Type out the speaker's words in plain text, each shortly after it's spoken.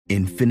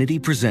Infinity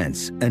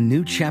presents a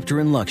new chapter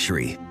in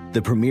luxury,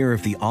 the premiere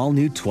of the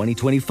all-new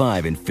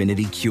 2025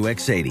 Infinity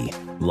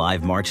QX80,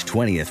 live March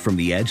 20th from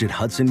the Edge at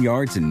Hudson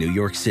Yards in New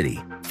York City,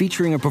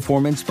 featuring a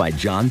performance by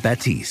John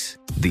Batiste.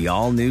 The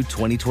all-new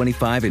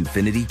 2025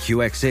 Infinity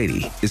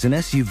QX80 is an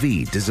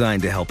SUV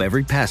designed to help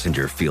every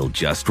passenger feel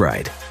just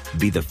right.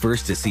 Be the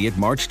first to see it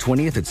March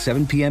 20th at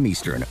 7 p.m.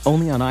 Eastern,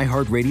 only on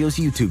iHeartRadio's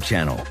YouTube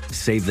channel.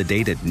 Save the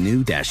date at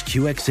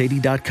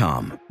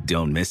new-QX80.com.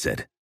 Don't miss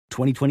it.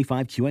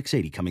 2025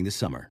 QX80 coming this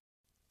summer.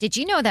 Did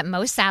you know that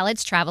most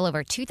salads travel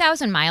over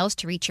 2,000 miles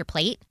to reach your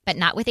plate? But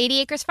not with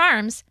 80 Acres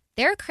Farms.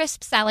 Their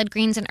crisp salad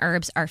greens and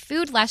herbs are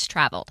food less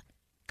traveled,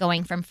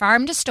 going from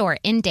farm to store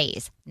in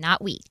days,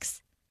 not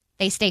weeks.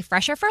 They stay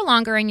fresher for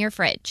longer in your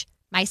fridge.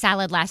 My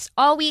salad lasts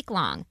all week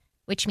long,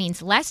 which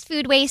means less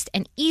food waste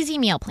and easy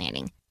meal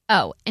planning.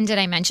 Oh, and did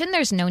I mention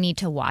there's no need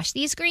to wash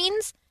these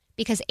greens?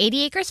 Because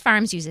 80 Acres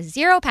Farms uses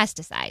zero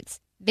pesticides.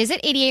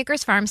 Visit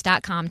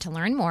 80acresfarms.com to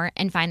learn more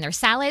and find their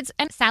salads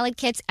and salad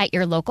kits at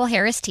your local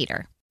Harris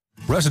Teeter.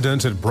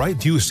 Residents at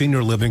Brightview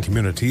Senior Living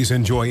Communities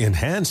enjoy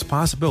enhanced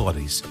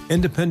possibilities,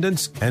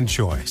 independence, and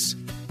choice.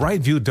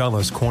 Brightview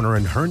Dulles Corner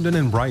in Herndon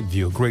and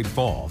Brightview, Great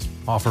Falls,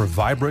 offer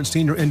vibrant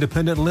senior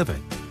independent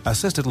living,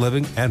 assisted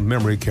living, and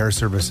memory care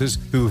services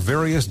through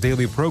various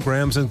daily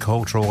programs and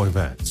cultural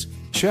events.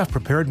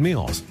 Chef-prepared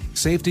meals,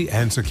 safety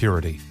and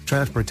security,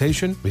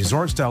 transportation,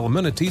 resort-style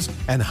amenities,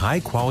 and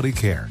high-quality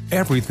care.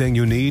 Everything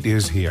you need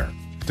is here.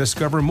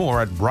 Discover more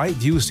at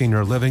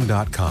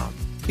brightviewseniorliving.com.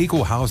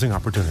 Equal housing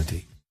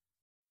opportunity.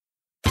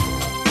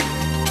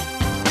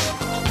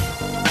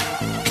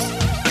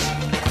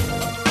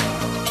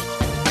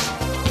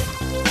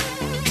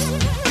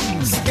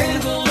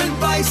 Scandal and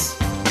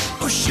vice,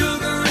 or sugar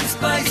and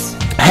spice.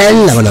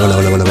 Hello.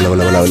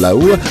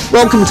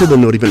 Welcome to the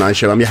Naughty But Nice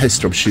Show. I'm your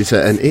host, Rob Shooter,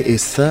 and it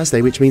is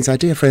Thursday, which means our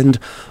dear friend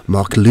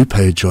Mark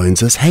Lupo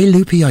joins us. Hey,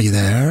 Loopy, are you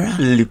there?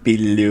 Loopy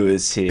Lou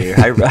is here.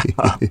 Hi, Rob.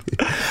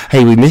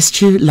 Hey, we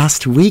missed you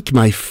last week,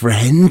 my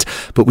friend,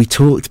 but we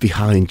talked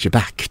behind your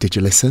back. Did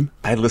you listen?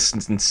 I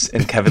listened,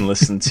 and Kevin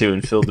listened too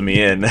and filled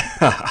me in.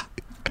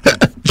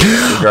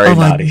 Very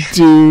naughty.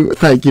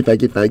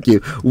 Thank you.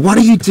 What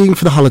are you doing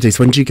for the holidays?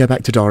 When do you go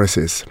back to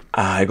Doris's?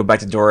 I go back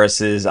to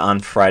Doris's on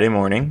Friday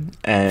morning,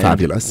 and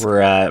fabulous.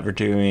 We're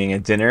doing a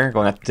dinner,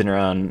 going out to dinner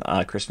on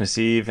Christmas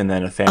Eve, and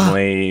then a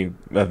family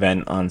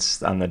event on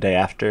the day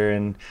after,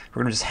 and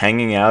we're just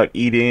hanging out,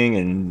 eating,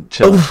 and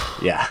chilling.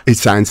 Yeah, it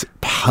sounds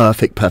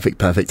perfect.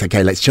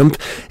 Okay, let's jump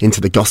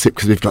into the gossip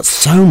because we've got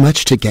so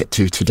much to get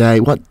to today.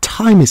 What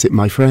time is it,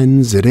 my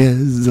friends? It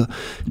is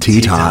tea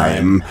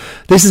time.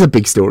 This is a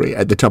big story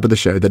at the top of the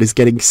show that is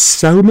getting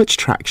so much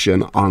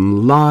traction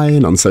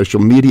online, on social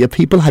media.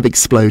 People have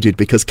exploded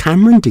because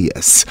Cameron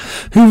Diaz,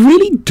 who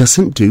really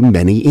doesn't do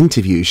many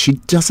interviews, she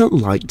doesn't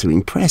like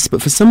doing press,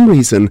 but for some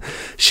reason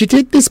she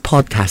did this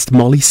podcast,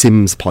 Molly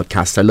Sims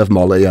podcast. I love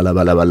Molly,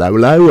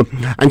 hello.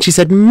 And she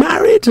said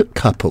married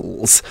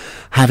couples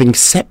having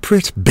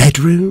separate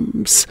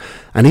bedrooms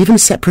and even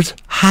separate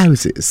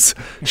houses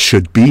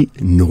should be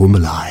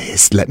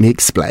normalized. Let me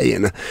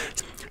explain.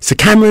 So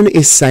Cameron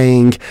is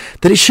saying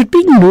that it should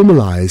be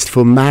normalised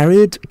for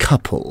married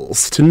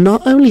couples to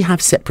not only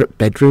have separate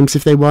bedrooms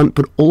if they want,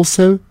 but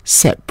also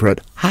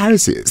separate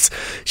houses.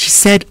 She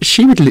said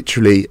she would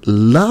literally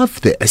love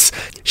this.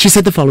 She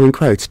said the following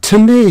quote, "To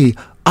me,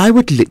 I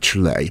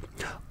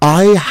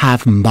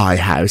have my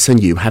house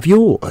and you have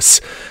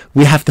yours.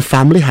 We have the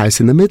family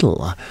house in the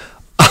middle.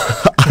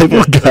 I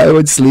will go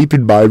and sleep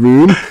in my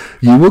room,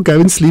 you will go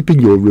and sleep in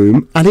your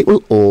room, and it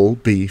will all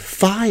be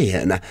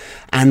fine.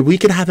 And we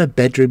could have a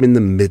bedroom in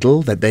the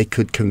middle that they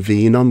could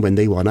convene on when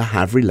they want to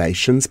have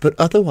relations, but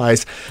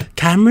otherwise,"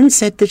 Cameron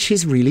said that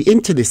she's really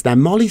into this. Now,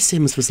 Molly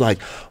Sims was like,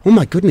 "Oh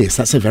my goodness,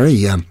 that's a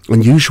very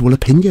unusual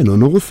opinion,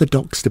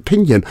 unorthodox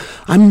opinion.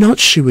 I'm not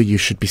sure you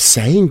should be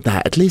saying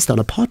that, at least on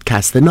a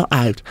podcast. They're not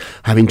out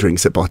having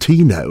drinks at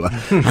Bottino."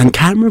 And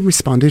Cameron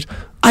responded,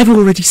 "I've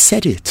already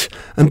said it.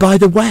 And by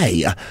the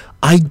way,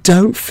 I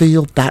don't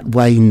feel that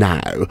way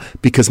now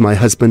because my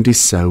husband is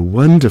so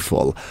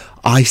wonderful.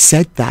 I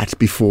said that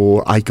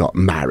before I got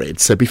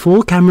married." So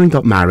before Cameron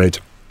got married,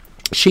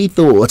 she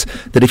thought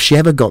that if she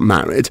ever got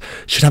married,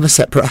 she'd have a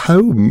separate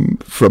home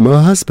from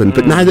her husband.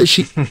 But now that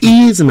she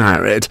is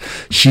married,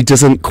 she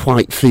doesn't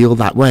quite feel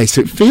that way. So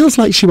it feels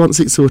like she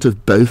wants it sort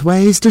of both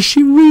ways. Does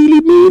she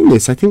really mean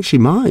this? I think she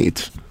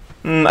might.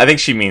 I think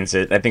she means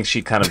it. I think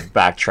she kind of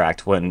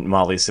backtracked when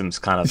Molly Sims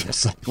kind of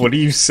was like, "What are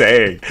you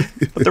saying?"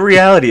 But the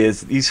reality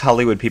is, these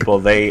Hollywood people,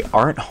 they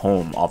aren't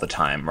home all the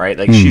time, right?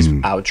 Like, she's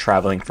out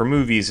traveling for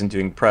movies and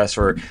doing press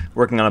or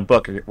working on a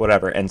book or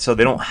whatever. And so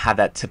they don't have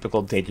that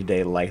typical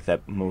day-to-day life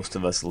that most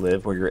of us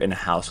live, where you're in a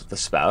house with a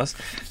spouse.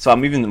 So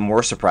I'm even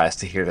more surprised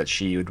to hear that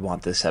she would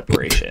want this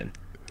separation.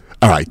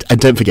 All right, and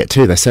don't forget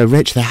too, they're so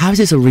rich, their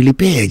houses are really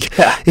big.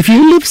 Yeah. If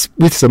you live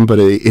with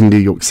somebody in New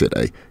York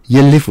City,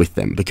 you live with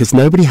them because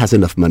nobody has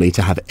enough money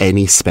to have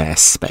any spare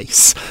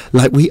space.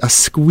 Like, we are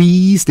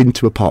squeezed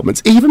into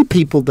apartments. Even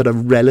people that are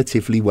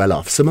relatively well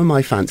off, some of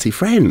my fancy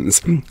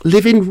friends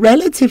live in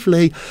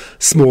relatively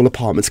small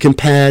apartments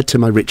compared to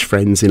my rich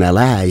friends in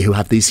LA who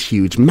have these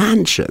huge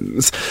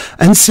mansions.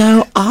 And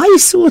so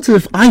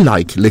I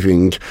like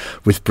living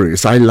with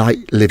Bruce. I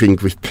like living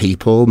with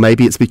people.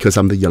 Maybe it's because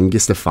I'm the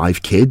youngest of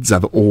 5 kids.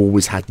 I've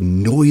always had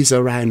noise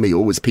around me,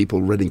 always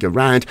people running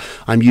around.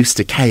 I'm used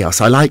to chaos.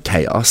 I like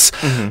chaos.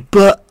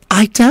 But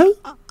I don't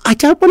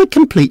want to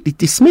completely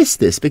dismiss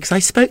this, because I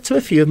spoke to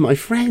a few of my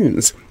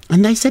friends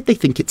and they said they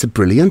think it's a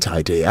brilliant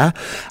idea,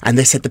 and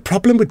they said the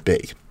problem would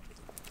be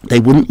they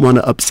wouldn't want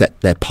to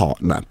upset their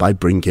partner by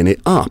bringing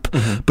it up.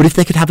 But if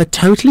they could have a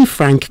totally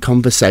frank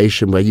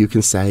conversation where you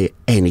can say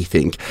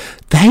anything,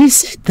 they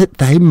said that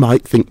they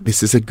might think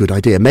this is a good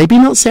idea. Maybe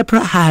not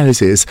separate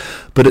houses,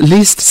 but at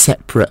least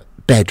separate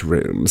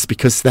bedrooms,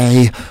 because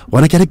they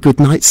want to get a good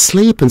night's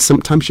sleep, and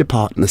sometimes your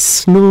partner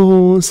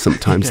snores,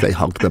 sometimes they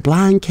hog the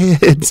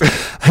blankets,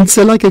 and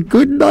so like a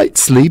good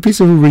night's sleep is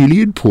a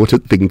really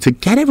important thing to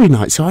get every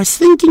night. So I was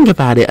thinking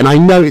about it, and I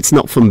know it's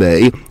not for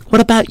me.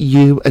 What about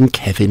you and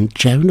Kevin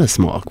Jonas,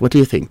 Mark? What do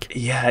you think?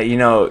 Yeah, you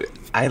know,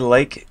 I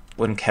like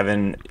when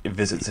Kevin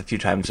visits a few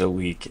times a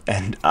week,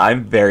 and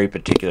I'm very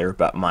particular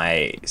about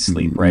my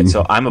sleep, right?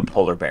 So I'm a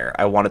polar bear.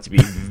 I want it to be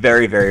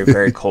very, very,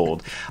 very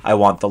cold. I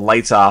want the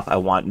lights off. I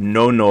want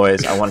no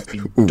noise. I want it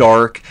to be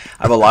dark.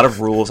 I have a lot of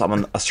rules. I'm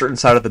on a certain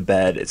side of the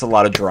bed. It's a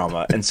lot of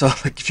drama. And so,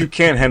 like, if you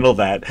can't handle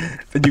that,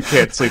 then you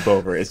can't sleep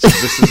over. It's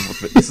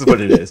just, this is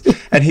what it is.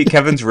 And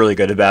Kevin's really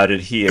good about it.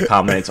 He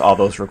accommodates all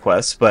those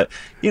requests. But,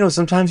 you know,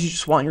 sometimes you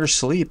just want your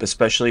sleep,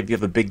 especially if you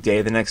have a big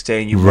day the next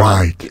day and you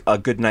want a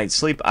good night's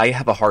sleep. I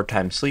have a hard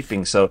time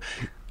sleeping, so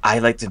I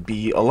like to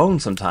be alone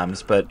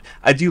sometimes, but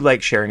I do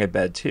like sharing a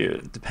bed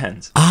too. It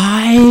depends.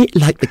 I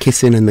like the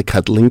kissing and the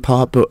cuddling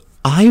part, but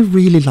I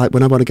really like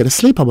when I want to go to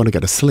sleep, I want to go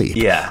to sleep.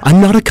 Yeah.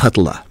 I'm not a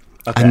cuddler.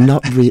 Okay. I'm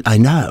not really, I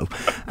know.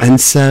 And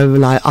so,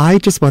 like, I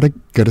just want to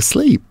go to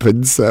sleep.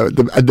 And so,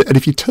 and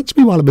if you touch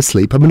me while I'm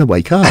asleep, I'm going to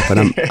wake up,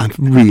 and I'm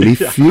really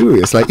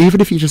furious. Like, even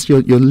if you just,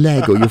 your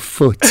leg or your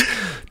foot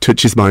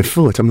touches my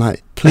foot, I'm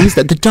like, please,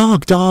 the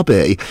dog,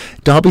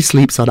 Darby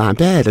sleeps on our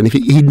bed, and if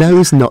he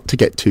knows not to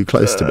get too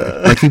close to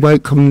me. Like, he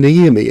won't come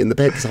near me in the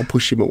bed because I'll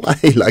push him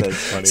away. Like,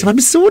 so I'm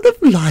sort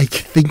of like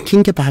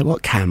thinking about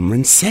what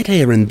Cameron said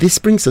here, and this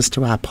brings us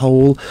to our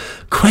poll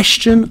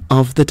question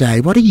of the day.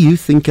 What do you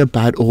think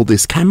about all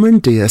this? Cameron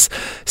Diaz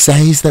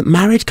says that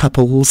married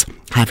couples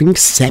having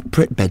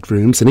separate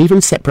bedrooms and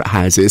even separate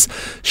houses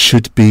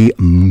should be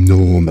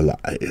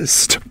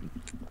normalized.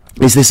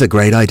 Is this a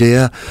great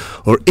idea,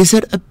 or is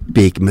it a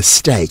big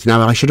mistake?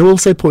 Now, I should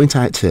also point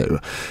out too,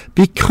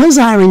 because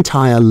our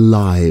entire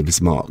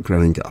lives, Mark,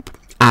 growing up,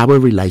 our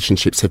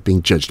relationships have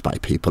been judged by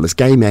people. As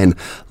gay men,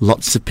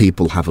 lots of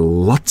people have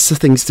lots of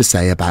things to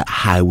say about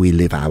how we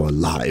live our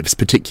lives,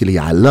 particularly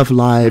our love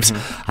lives,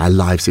 our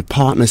lives with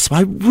partners. So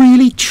I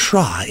really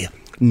try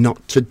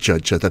not to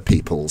judge other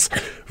people's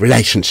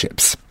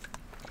relationships.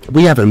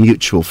 We have a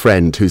mutual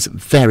friend who's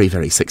very,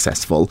 very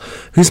successful,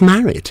 who's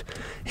married.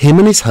 Him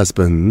and his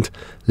husband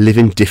live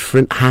in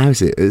different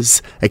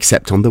houses,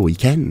 except on the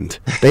weekend.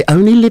 They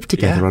only live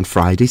together on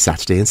Friday,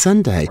 Saturday and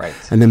Sunday. Right.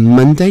 And then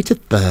Monday to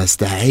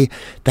Thursday,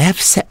 they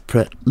have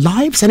separate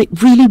lives, and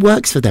it really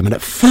works for them. And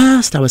at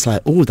first I was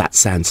like, oh, that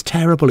sounds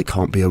terrible. It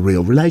can't be a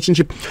real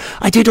relationship.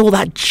 I did all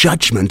that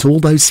judgment,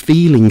 all those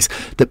feelings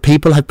that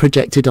people had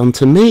projected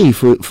onto me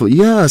for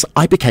years.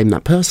 I became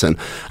that person.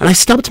 And I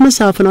stopped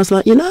myself and I was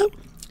like, you know,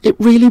 it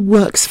really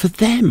works for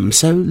them,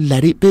 so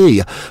let it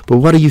be. But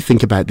what do you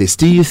think about this?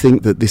 Do you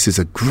think that this is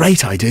a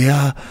great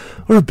idea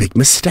or a big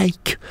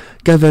mistake?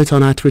 Go vote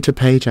on our Twitter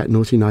page at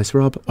Naughty Nice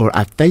Rob or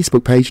our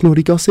Facebook page,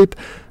 Naughty Gossip,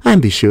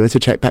 and be sure to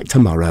check back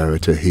tomorrow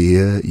to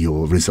hear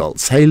your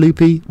results. Hey,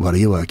 Loopy, what are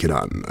you working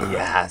on?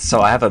 Yeah,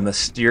 so I have a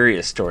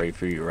mysterious story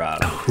for you,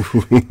 Rob.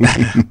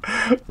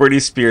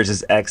 Britney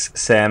Spears' ex,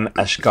 Sam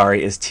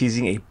Asghari, is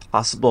teasing a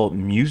possible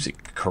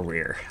music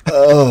career.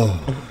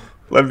 Oh.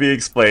 Let me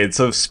explain.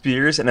 So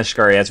Spears and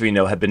Asghari, as we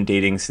know, have been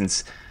dating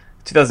since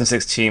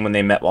 2016 when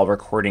they met while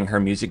recording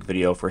her music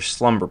video for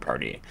Slumber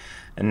Party.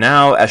 And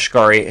now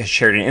Asghari has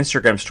shared an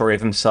Instagram story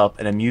of himself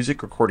in a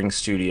music recording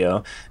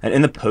studio, and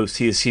in the post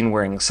he is seen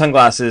wearing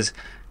sunglasses,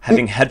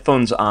 having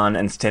headphones on,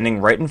 and standing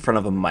right in front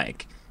of a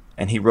mic.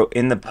 And he wrote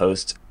in the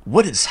post,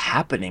 "What is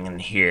happening in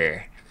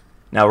here?"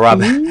 Now, Rob,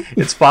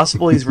 it's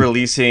possible he's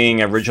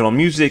releasing original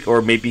music,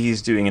 or maybe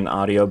he's doing an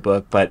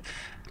audiobook, but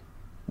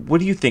what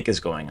do you think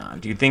is going on?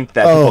 Do you think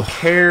that people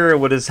care?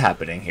 What is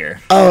happening here?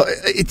 Oh,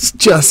 it's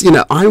just, you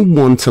know, I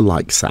want to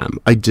like Sam.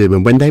 I do.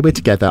 And when they were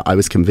together, I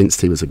was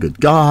convinced he was a good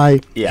guy.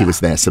 Yeah. He was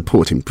there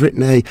supporting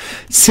Britney.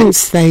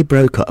 Since they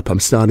broke up, I'm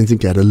starting to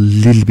get a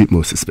little bit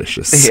more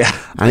suspicious. Yeah.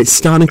 And it's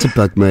starting to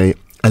bug me.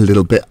 a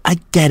little bit. I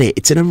get it.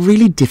 It's in a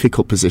really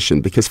difficult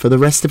position because for the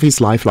rest of his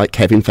life, like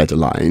Kevin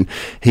Federline,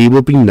 he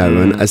will be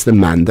known as the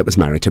man that was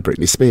married to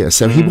Britney Spears.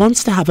 So he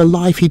wants to have a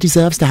life. He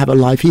deserves to have a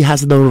life. He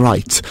has the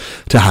right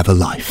to have a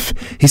life.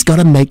 He's got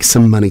to make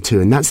some money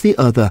too. And that's the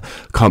other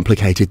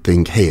complicated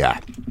thing here.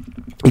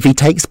 If he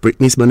takes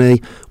Britney's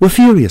money, we're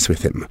furious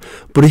with him.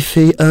 But if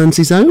he earns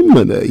his own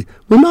money,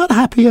 we're not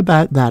happy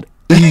about that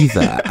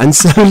either. And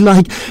so,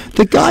 like,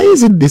 the guy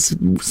is in this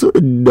sort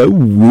of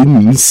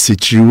no-win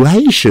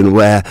situation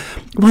where,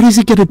 what is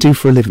he going to do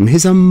for a living?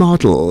 He's a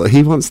model.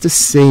 He wants to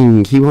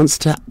sing. He wants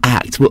to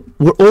act.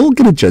 We're all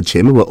going to judge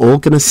him, and we're all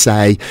going to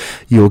say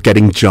you're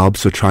getting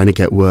jobs or trying to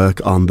get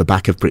work on the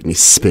back of Britney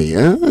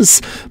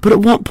Spears. But at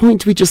what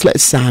point do we just let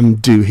Sam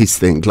do his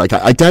thing? Like,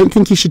 I don't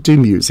think he should do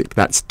music.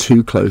 That's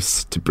too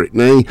close to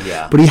Britney.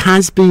 Yeah. But he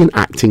has been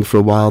acting for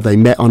a while. They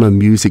met on a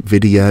music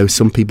video.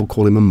 Some people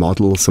call him a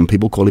model. Some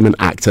people call him an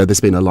actor.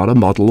 There's been a lot of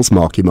models,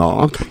 Marky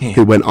Mark,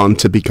 who went on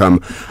to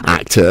become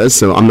actors.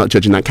 So I'm not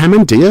judging that.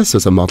 Cameron Diaz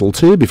was a model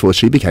too before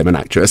she became an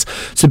actress.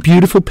 So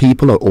beautiful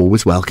people are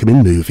always welcome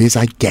in movies.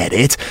 I get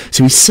it.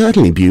 So he's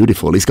certainly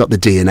beautiful. He's got the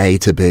DNA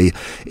to be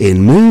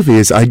in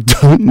movies. I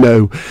don't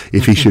know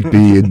if he should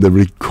be in the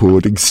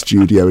recording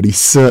studio, and he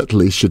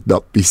certainly should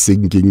not be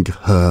singing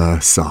her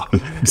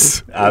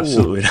songs.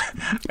 Absolutely.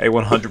 I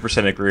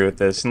 100% agree with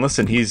this. And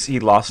listen, he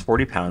lost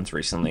 40 pounds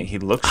recently. He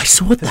looks, I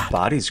saw his that.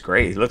 body's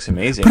great. He looks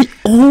amazing. But he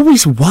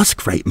always was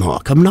great,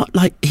 Mark. I'm not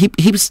like,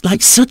 he was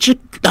like such a,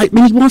 I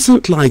mean, he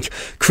wasn't like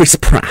Chris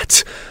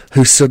Pratt,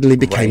 who suddenly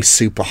became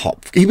super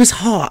hot. He was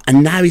hot,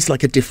 and now he's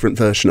like a different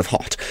version of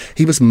hot.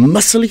 He was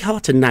muscly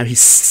hot, and now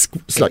he's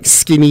like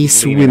skinny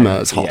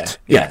swimmers hot.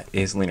 Yeah,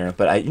 he's leaner.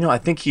 But I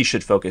think he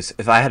should focus.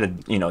 If I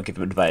had to, give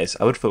him advice,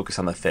 I would focus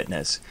on the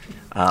fitness.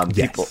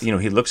 People,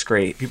 he looks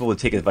great. People would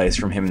take advice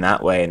from him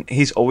that way, and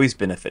he's always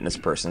been a fitness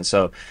person.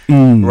 So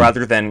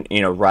rather than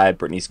ride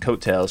Britney's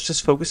coattails,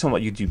 just focus on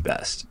what you do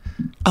best.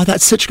 Oh,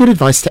 that's such good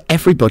advice to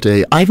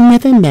everybody. I've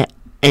never met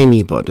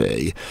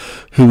anybody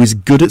who is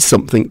good at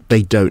something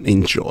they don't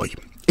enjoy.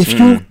 If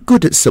you're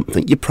good at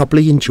something, you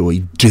probably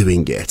enjoy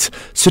doing it.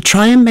 So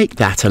try and make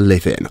that a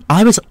living.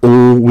 I was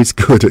always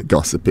good at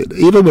gossiping.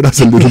 Even when I was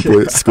a little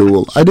boy at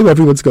school, I knew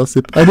everyone's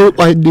gossip.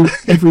 I knew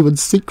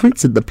everyone's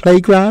secrets in the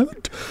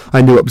playground.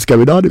 I knew what was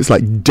going on. It was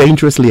like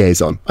dangerous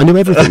liaison. I knew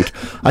everything.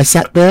 I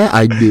sat there.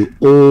 I knew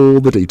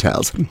all the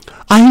details.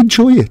 I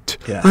enjoy it.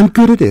 Yeah. I'm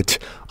good at it.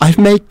 I've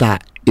made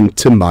that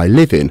into my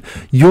living.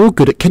 You're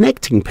good at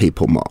connecting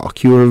people,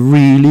 Mark. You're a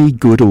really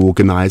good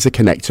organizer,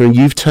 connector, and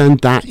you've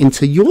turned that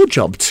into your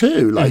job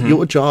too. Like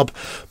your job,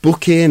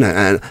 booking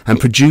and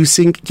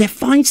producing. Yeah,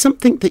 find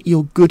something that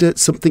you're good at,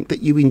 something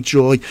that you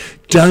enjoy.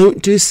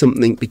 Don't do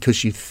something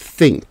because you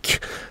think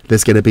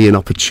there's going to be an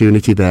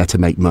opportunity there to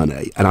make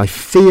money. And I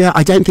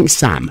don't think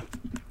Sam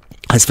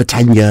has for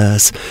 10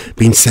 years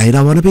been saying,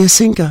 I want to be a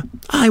singer.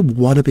 I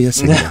want to be a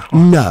singer.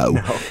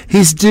 No.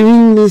 He's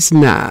doing this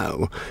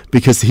now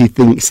because he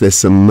thinks there's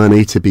some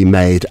money to be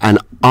made. And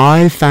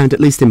I found, at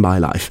least in my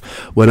life,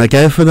 when I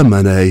go for the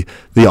money,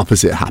 the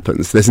opposite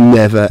happens. There's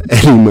never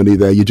any money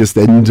there. You just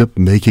end up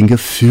making a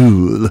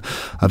fool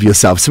of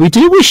yourself. So we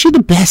do wish you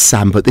the best,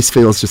 Sam, but this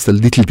feels just a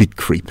little bit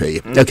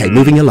creepy. Okay,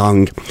 moving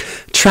along.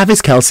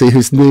 Travis Kelce,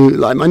 who's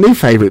my new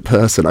favourite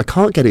person. I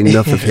can't get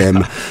enough of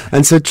him.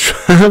 And so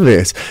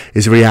Travis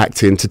is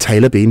reacting to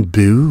Taylor being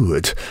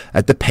booed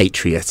at the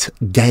Patriots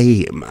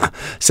game.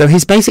 So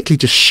he's basically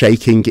just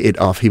shaking it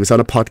off. He was on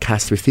a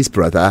podcast with his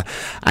brother,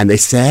 and they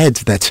said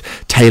that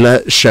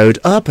Taylor showed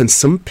up, and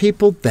some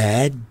people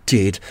there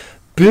did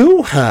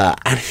boo her.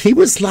 And he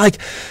was like,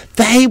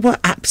 they were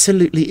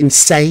absolutely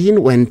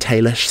insane when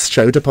Taylor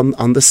showed up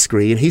on the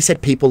screen. He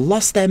said people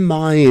lost their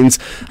minds,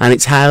 and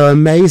it's how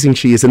amazing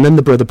she is. And then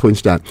the brother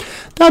pointed out,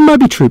 that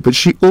might be true, but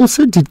she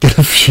also did get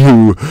a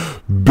few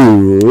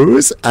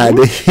boos. And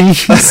he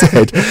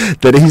said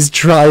that he's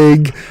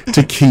trying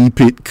to keep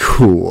it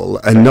cool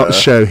and not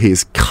show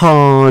his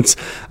cards.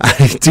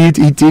 And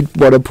he did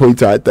want to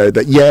point out, though,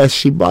 that yes,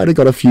 she might have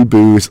got a few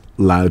boos,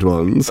 loud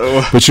ones,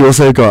 but she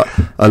also got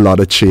a lot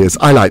of cheers.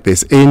 I like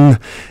this. In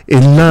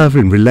love,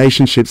 in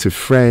relationships, with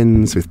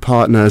friends, with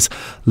partners,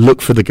 look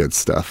for the good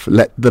stuff.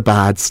 Let the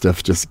bad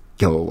stuff just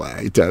go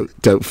away.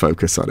 Don't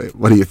focus on it.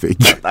 What do you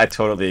think? I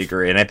totally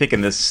agree. And I think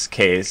in this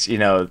case,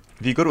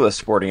 if you go to a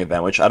sporting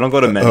event, which I don't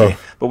go to many,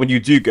 but when you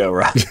do go,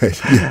 right,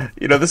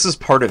 this is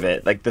part of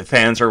it. Like, the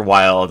fans are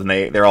wild, and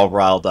they're all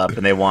riled up,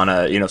 and they want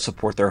to,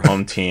 support their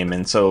home team.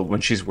 And so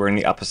when she's wearing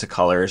the opposite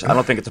colors, I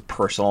don't think it's a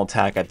personal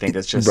attack. I think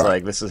it's just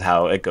like, this is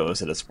how it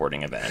goes at a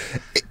sporting event.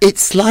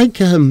 It's like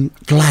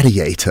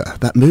Gladiator,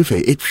 that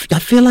movie. I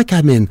feel like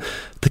I'm in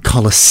the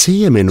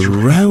Colosseum in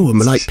Rome.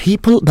 Like,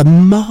 people, the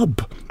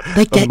mob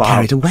They get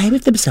carried away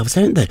with themselves,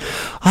 don't they?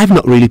 I've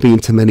not really been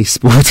to many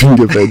sporting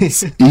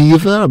events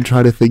either. I'm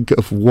trying to think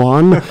of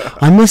one.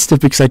 I must have,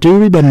 because I do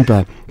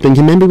remember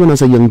thinking, maybe when I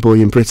was a young boy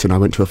in Britain, I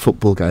went to a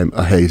football game.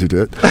 I hated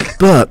it.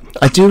 But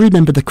I do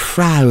remember the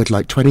crowd,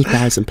 like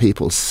 20,000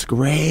 people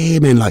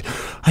screaming. Like,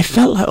 I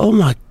felt like, oh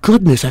my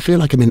goodness, I feel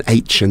like I'm in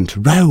ancient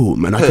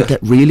Rome, and I could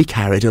get really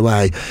carried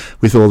away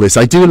with all this.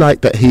 I do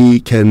like that he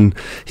can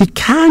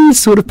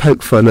sort of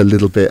poke fun a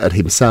little bit at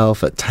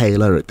himself, at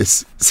Taylor, at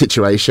this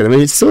situation. I mean,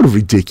 it's sort of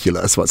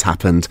ridiculous what's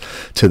happened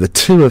to the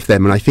two of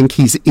them, and I think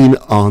he's in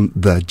on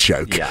the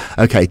joke. Yeah.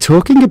 Okay,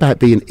 talking about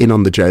being in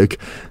on the joke,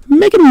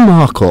 Meghan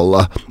Markle,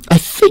 I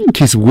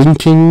think, is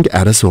winking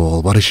at us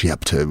all. What is she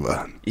up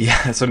to?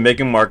 Yeah, so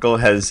Meghan Markle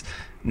has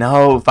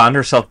now found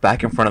herself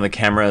back in front of the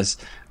cameras.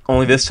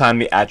 Only this time,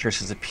 the actress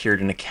has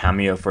appeared in a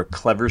cameo for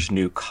Clever's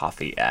new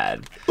coffee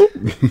ad.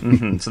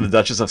 So the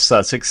Duchess of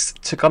Sussex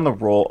took on the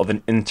role of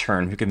an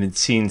intern who can be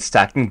seen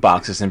stacking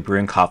boxes and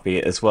brewing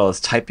coffee, as well as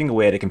typing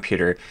away at a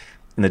computer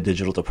in the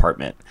digital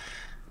department.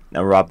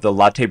 Now, Rob, the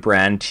latte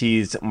brand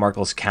teased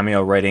Markle's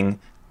cameo, writing,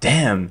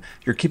 "Damn,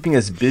 you're keeping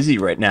us busy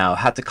right now.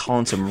 Had to call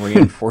in some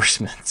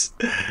reinforcements."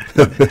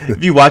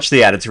 If you watch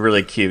the ad, it's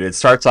really cute. It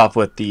starts off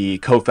with the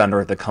co-founder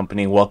of the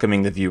company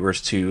welcoming the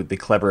viewers to the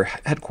Clever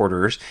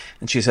headquarters.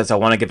 And she says, "I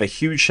want to give a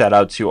huge shout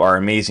out to our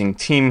amazing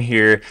team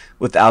here.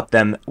 Without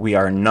them, we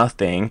are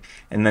nothing."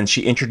 And then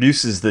she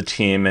introduces the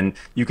team, and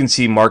you can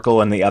see Markle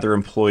and the other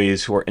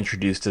employees who are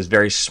introduced as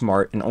very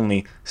smart and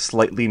only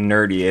slightly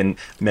nerdy. And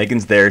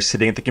Meghan's there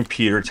sitting at the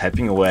computer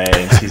typing away,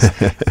 and she's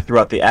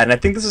throughout the ad. And I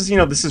think this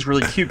is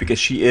really cute, because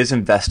she is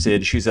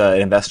invested. She's an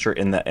investor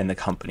in the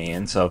company,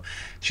 and so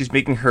she's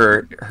making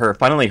her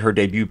finally her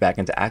debut back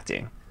into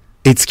acting.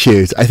 It's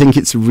cute. I think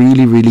it's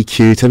really, really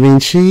cute. I mean,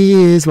 she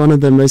is one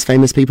of the most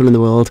famous people in the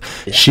world.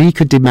 Yeah. She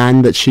could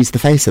demand that she's the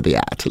face of the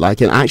ad.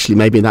 Like, and actually,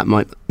 maybe that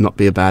might not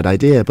be a bad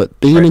idea, but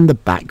being in the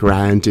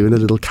background, doing a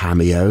little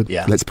cameo.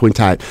 Yeah. Let's point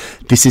out,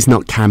 this is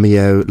not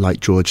cameo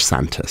like George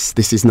Santos.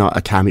 This is not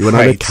a cameo. When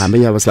I read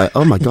cameo, I was like,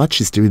 oh my God,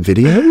 she's doing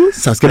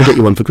videos? I was going to get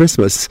you one for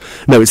Christmas.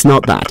 No, it's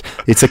not that.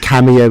 It's a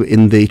cameo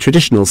in the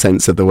traditional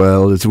sense of the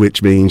word,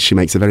 which means she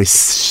makes a very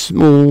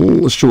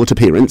small, short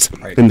appearance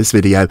in this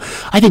video.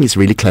 I think it's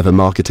really clever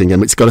marketing,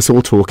 and it's got us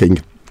all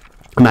talking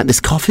about this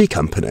coffee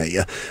company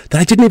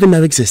that I didn't even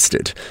know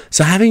existed.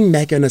 So having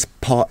Meghan as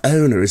part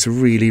owner is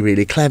really,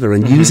 really clever,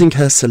 and using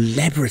her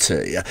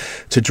celebrity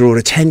to draw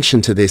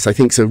attention to this, I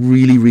think, is a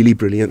really, really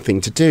brilliant thing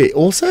to do. It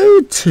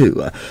also,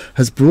 too,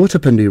 has brought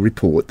up a new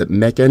report that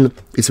Meghan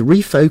is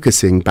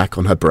refocusing back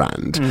on her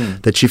brand,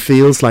 that she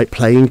feels like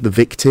playing the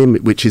victim,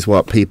 which is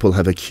what people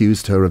have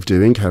accused her of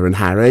doing, her and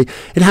Harry.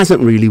 It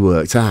hasn't really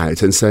worked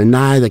out, and so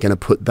now they're going to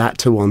put that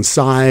to one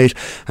side,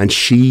 and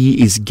she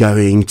is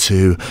going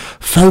to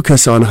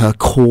focus on her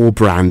core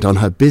brand, on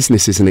her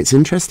businesses. And it's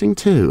interesting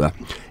too,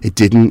 it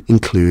didn't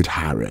include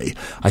Harry.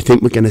 I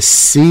think we're going to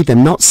see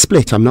them not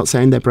split. I'm not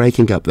saying they're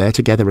breaking up, they're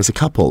together as a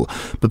couple,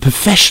 but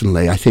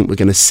professionally I think we're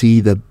going to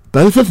see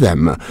both of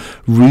them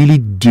really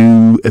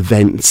do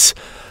events,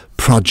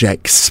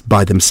 projects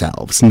by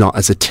themselves, not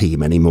as a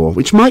team anymore,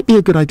 which might be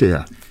a good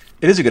idea.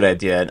 It is a good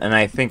idea, and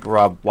I think,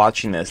 Rob,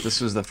 watching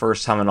this was the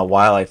first time in a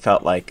while I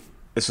felt like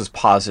this was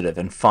positive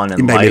and fun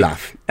and it made light. me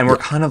laugh. And we're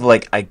kind of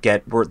like,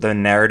 the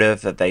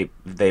narrative that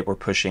they were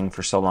pushing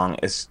for so long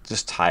is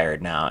just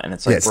tired now, and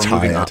it's like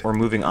we're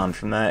moving on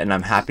from that, and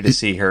I'm happy to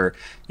see her,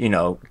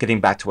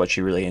 getting back to what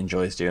she really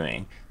enjoys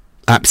doing.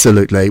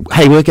 Absolutely.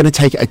 Hey, we're going to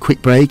take a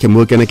quick break, and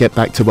we're going to get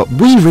back to what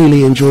we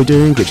really enjoy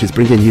doing, which is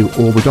bringing you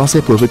all the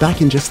gossip. We'll be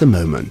back in just a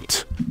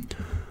moment.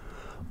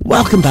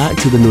 Welcome back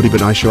to the Naughty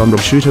But Nice Show. I'm Rob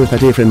Shooter with our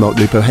dear friend Mark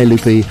Lupo. Hey,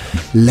 Loopy,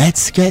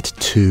 let's get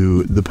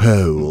to the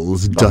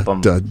polls.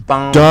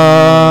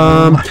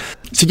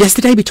 So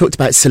yesterday we talked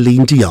about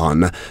Celine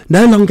Dion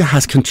no longer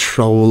has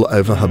control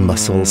over her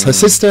muscles. Her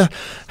sister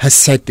has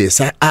said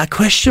this. Our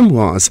question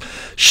was,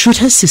 should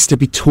her sister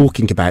be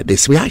talking about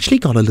this? We actually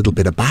got a little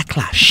bit of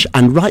backlash,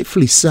 and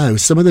rightfully so.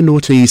 Some of the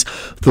naughties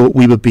thought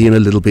we were being a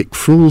little bit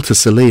cruel to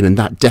Celine, and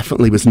that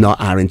definitely was not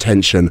our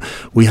intention.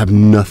 We have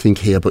nothing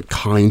here but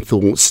kind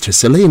thoughts to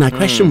Celine. Our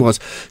question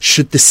was,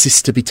 should the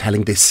sister be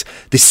telling this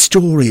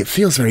story? It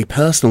feels very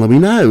personal, and we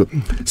know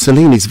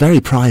Celine is very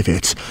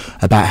private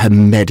about her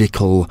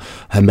medical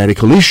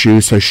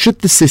issues, so should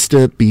the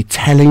sister be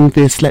telling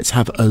this? Let's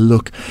have a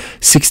look.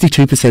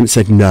 62%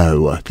 said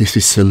no, this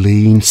is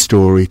Celine's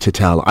story to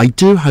tell. I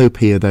do hope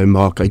here though,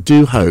 Mark, I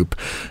do hope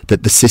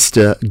that the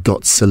sister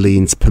got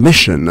Celine's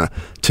permission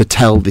to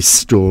tell this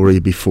story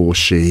before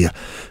she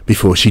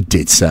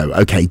did so.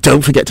 Okay,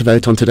 don't forget to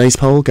vote on today's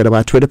poll. Go to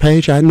our Twitter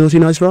page at Naughty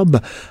Nice Rob.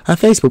 Our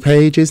Facebook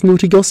page is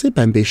Naughty Gossip,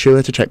 and be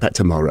sure to check back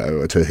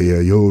tomorrow to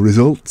hear your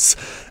results.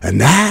 And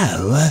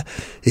now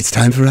it's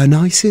time for our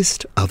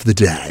nicest of the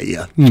day.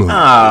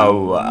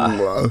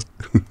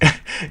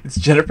 It's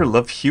Jennifer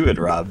Love Hewitt,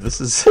 Rob.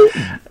 This is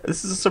a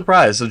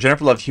surprise. So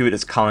Jennifer Love Hewitt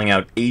is calling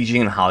out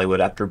aging in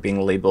Hollywood after being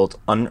labeled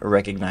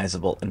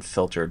unrecognizable in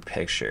filtered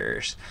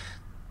pictures.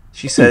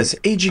 She says,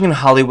 aging in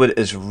Hollywood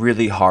is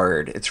really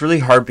hard. It's really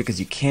hard because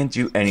you can't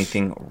do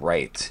anything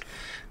right.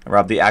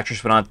 Rob, the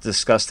actress went on to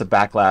discuss the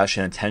backlash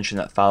and attention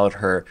that followed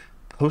her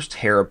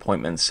post-hair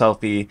appointment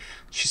selfie.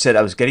 She said,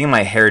 "I was getting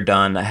my hair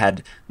done. I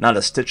had not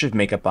a stitch of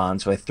makeup on,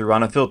 so I threw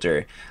on a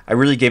filter. I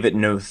really gave it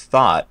no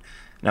thought."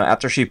 Now,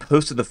 after she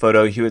posted the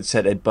photo, Hewitt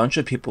said a bunch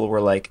of people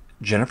were like,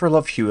 "Jennifer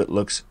Love Hewitt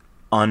looks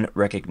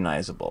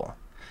unrecognizable."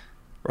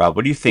 Rob,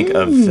 what do you think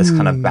of this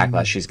kind of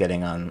backlash she's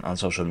getting on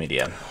social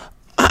media?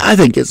 I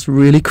think it's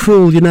really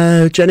cruel.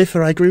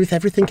 Jennifer, I agree with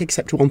everything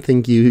except one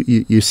thing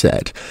you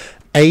said.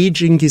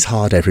 Aging is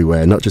hard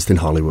everywhere, not just in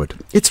Hollywood.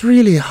 It's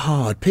really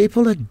hard.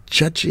 People are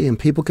judgy and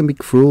people can be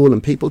cruel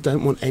and people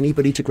don't want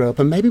anybody to grow up,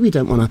 and maybe we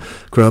don't want to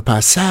grow up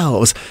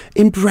ourselves.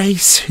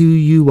 Embrace who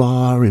you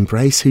are,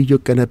 embrace who you're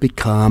going to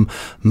become.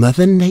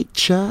 Mother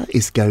Nature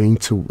is going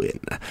to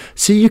win.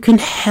 So you can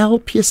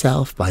help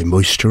yourself by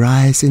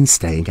moisturising,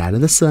 staying out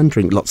of the sun,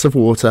 drink lots of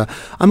water.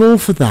 I'm all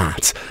for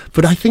that.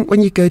 But I think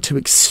when you go to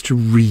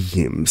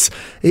extremes,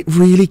 it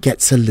really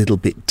gets a little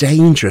bit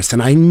dangerous.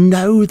 And I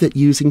know that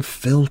using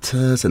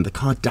filters and the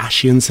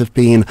Kardashians have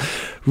been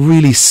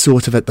really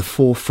sort of at the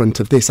forefront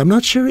of this. I'm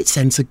not sure it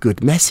sends a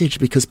good message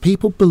because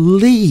people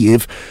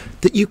believe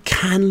that you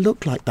can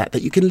look like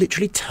that you can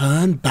literally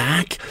turn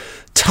back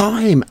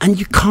time, and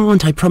you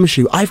can't, I promise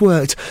you. I've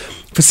worked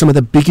for some of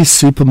the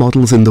biggest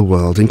supermodels in the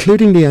world,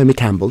 including Naomi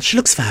Campbell. She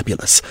looks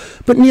fabulous,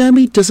 but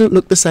Naomi doesn't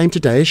look the same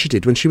today as she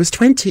did when she was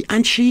 20,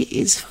 and she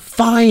is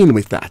fine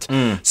with that.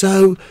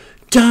 So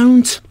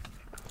don't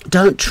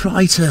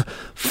try to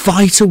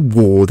fight a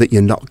war that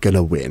you're not going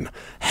to win.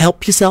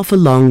 Help yourself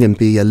along and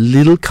be a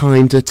little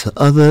kinder to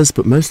others,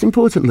 but most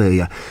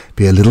importantly,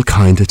 be a little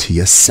kinder to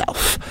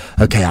yourself.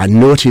 Okay, our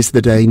naughtiest of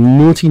the day.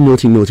 Naughty.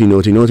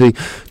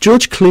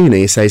 George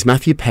Clooney says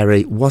Matthew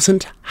Perry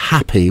wasn't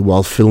happy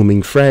while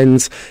filming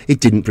Friends. It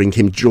didn't bring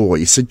him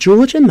joy. So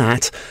George and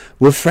Matt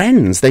were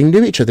friends. They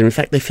knew each other. In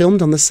fact, they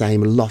filmed on the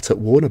same lot at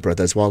Warner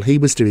Brothers. While he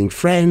was doing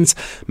Friends,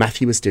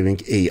 Matthew was doing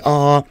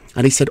ER.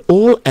 And he said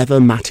all ever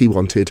Matty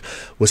wanted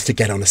was to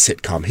get on a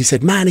sitcom. He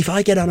said, "Man, if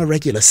I get on a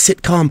regular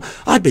sitcom,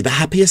 I'd be the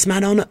happiest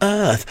man on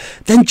earth."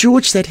 Then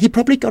George said he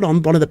probably got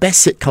on one of the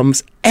best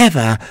sitcoms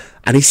ever,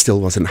 and he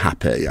still wasn't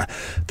happy.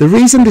 The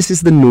reason this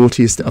is the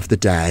naughtiest of the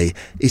day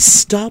is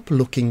stop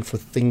looking for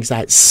things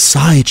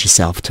outside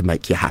yourself to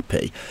make you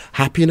happy.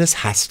 Happiness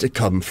has to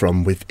come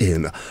from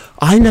within.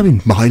 I know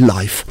in my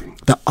life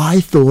that I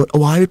thought,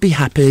 I would be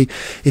happy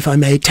if I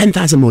made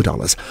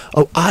 $10,000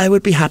 more. I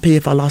would be happy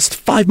if I lost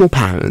 £5 more.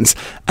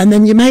 And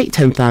then you make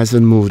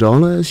 $10,000 more,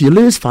 you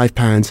lose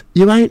 £5,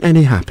 you ain't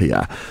any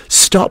happier.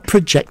 Stop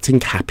projecting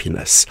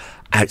happiness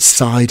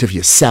outside of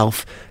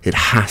yourself. It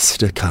has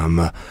to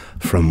come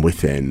from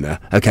within.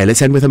 Okay,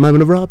 let's end with a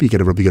moment of rub. You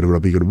get a rub.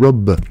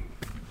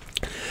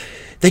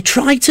 They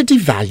try to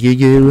devalue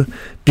you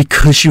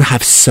because you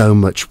have so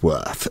much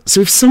worth.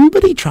 So if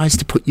somebody tries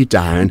to put you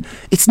down,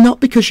 it's not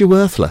because you're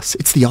worthless.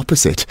 It's the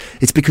opposite.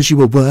 It's because you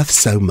were worth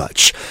so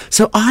much.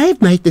 So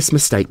I've made this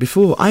mistake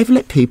before. I've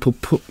let people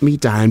put me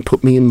down,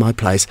 put me in my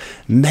place,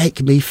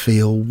 make me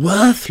feel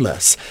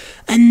worthless.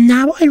 And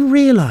now I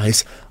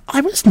realise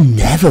I was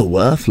never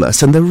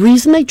worthless. And the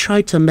reason they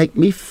tried to make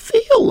me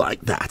feel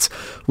like that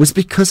was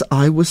because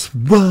I was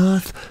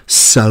worth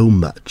so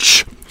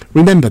much.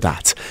 Remember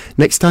that.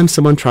 Next time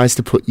someone tries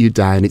to put you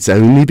down, it's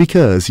only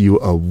because you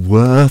are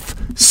worth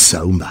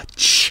so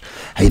much.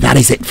 Hey, that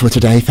is it for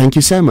today. Thank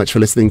you so much for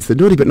listening to the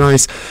Naughty But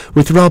Nice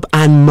with Rob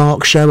and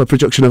Mark show, a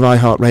production of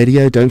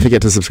iHeartRadio. Don't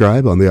forget to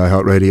subscribe on the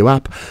iHeartRadio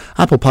app,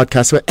 Apple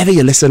Podcasts, wherever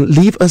you listen.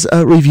 Leave us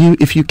a review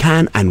if you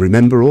can. And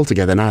remember, all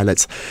together now,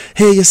 let's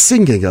hear you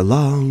singing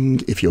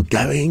along. If you're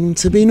going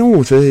to be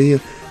naughty,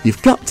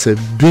 you've got to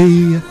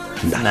be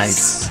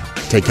nice.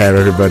 Take care,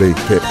 everybody.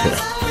 Pip, pip.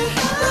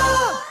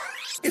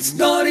 It's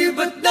Naughty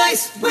But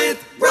Nice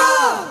with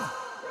Rob.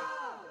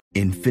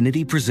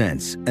 Infinity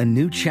presents a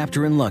new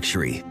chapter in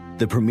luxury,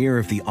 the premiere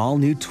of the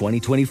all-new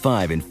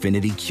 2025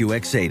 Infinity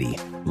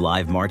QX80,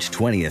 live March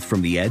 20th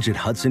from the Edge at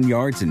Hudson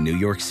Yards in New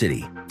York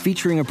City,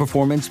 featuring a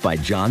performance by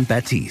Jon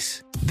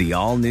Batiste. The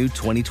all-new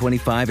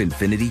 2025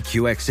 Infinity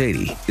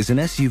QX80 is an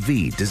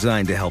SUV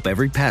designed to help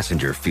every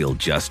passenger feel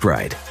just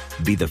right.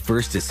 Be the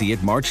first to see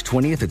it March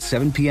 20th at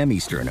 7 p.m.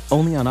 Eastern,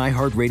 only on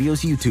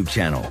iHeartRadio's YouTube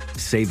channel.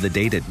 Save the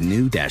date at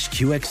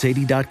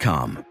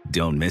new-QX80.com.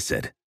 Don't miss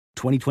it.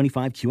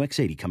 2025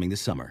 QX80 coming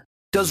this summer.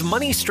 Does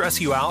money stress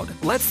you out?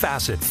 Let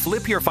Facet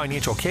flip your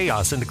financial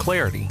chaos into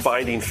clarity.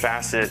 Finding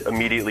Facet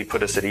immediately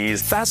put us at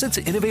ease. Facet's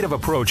innovative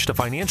approach to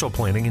financial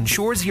planning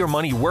ensures your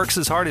money works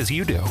as hard as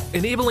you do,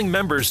 enabling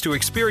members to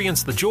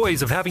experience the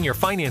joys of having your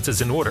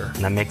finances in order.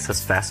 And that makes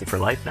us Facet for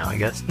life now, I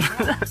guess.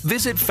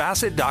 Visit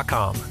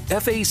Facet.com,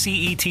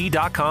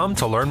 FACET.com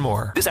to learn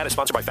more. This ad is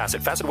sponsored by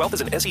Facet. Facet Wealth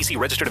is an SEC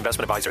registered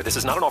investment advisor. This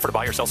is not an offer to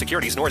buy or sell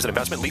securities, nor is it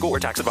investment, legal, or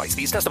tax advice.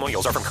 These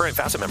testimonials are from current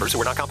Facet members who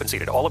are not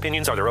compensated. All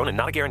opinions are their own and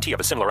not a guarantee of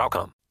a similar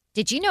outcome.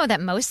 Did you know that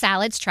most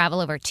salads travel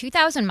over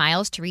 2,000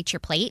 miles to reach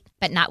your plate?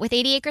 But not with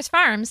 80 Acres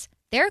Farms.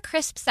 Their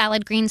crisp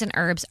salad greens and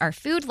herbs are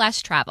food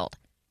less traveled,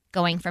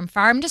 going from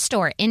farm to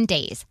store in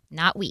days,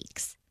 not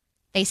weeks.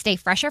 They stay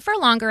fresher for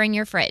longer in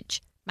your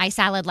fridge. My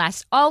salad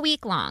lasts all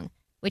week long.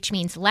 which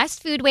means less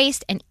food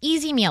waste and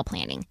easy meal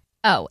planning.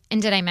 Oh,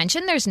 and did I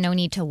mention there's no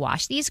need to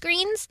wash these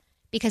greens?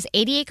 Because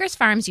 80 Acres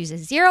Farms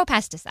uses 0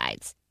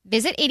 pesticides.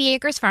 Visit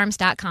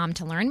 80acresfarms.com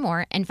to learn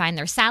more and find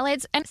their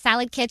salads and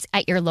salad kits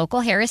at your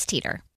local Harris Teeter.